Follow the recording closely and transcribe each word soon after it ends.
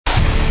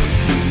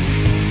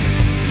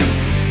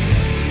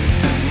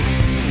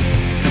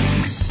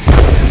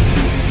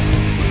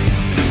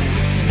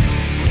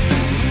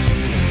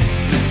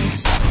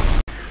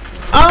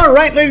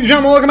Alright, ladies and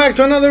gentlemen, welcome back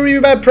to another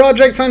review by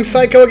Projects. I'm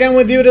Psycho again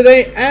with you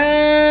today,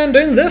 and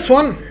in this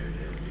one,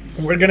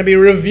 we're going to be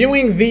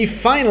reviewing the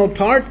final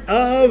part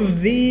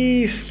of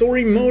the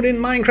story mode in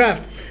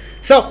Minecraft.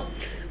 So,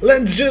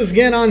 let's just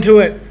get onto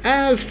it.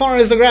 As far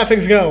as the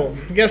graphics go,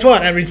 guess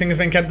what? Everything has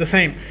been kept the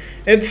same.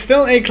 It's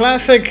still a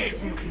classic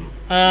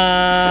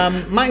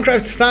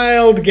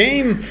Minecraft-styled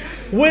game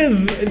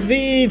with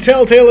the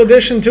Telltale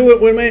addition to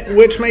it,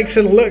 which makes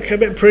it look a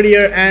bit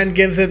prettier and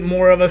gives it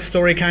more of a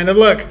story kind of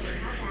look.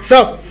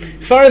 So,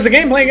 as far as the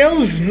gameplay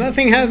goes,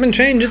 nothing has been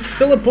changed. It's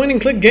still a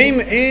point-and-click game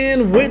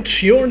in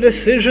which your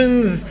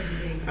decisions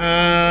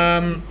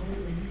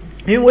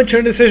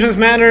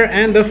matter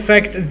and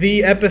affect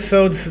the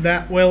episodes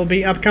that will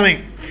be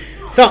upcoming.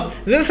 So,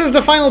 this is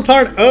the final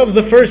part of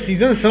the first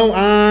season, so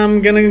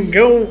I'm gonna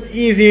go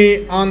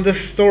easy on the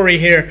story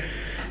here.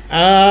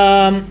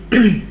 Well,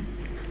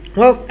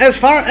 as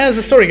far as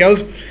the story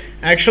goes,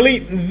 actually,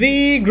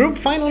 the group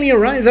finally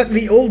arrives at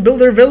the old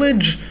builder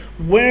village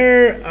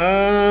where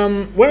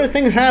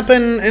things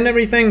happen and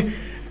everything,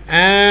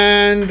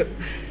 and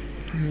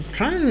I'm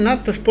trying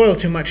not to spoil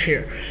too much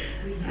here.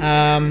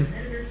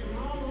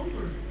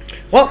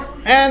 Well,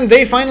 and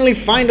they finally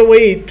find a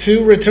way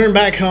to return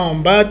back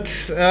home, but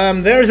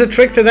there's a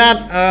trick to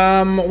that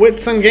with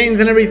some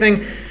gains and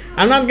everything.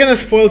 I'm not gonna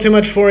spoil too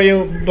much for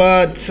you,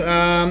 but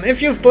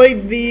if you've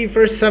played the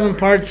first 7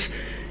 parts,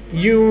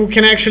 you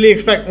can actually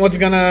expect what's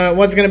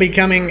gonna be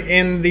coming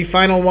in the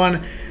final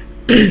one.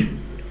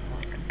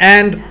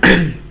 And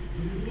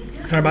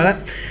sorry about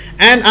that.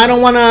 And I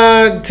don't want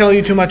to tell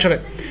you too much of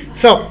it.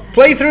 So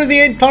play through the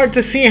 8th part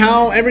to see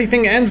how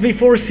everything ends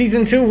before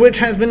season 2, which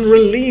has been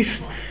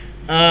released, if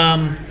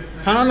I'm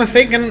not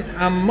mistaken,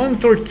 a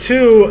month or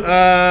two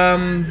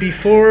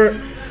before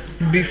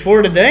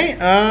today,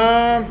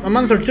 a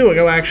month or two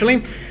ago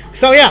actually.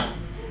 So yeah,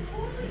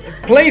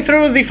 play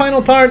through the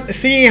final part,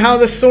 see how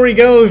the story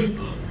goes,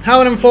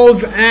 how it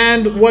unfolds,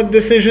 and what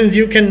decisions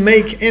you can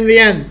make in the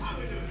end.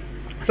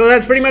 So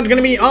that's pretty much going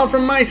to be all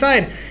from my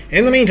side.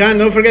 In the meantime,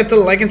 don't forget to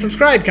like and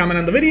subscribe, comment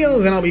on the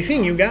videos, and I'll be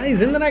seeing you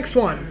guys in the next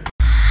one.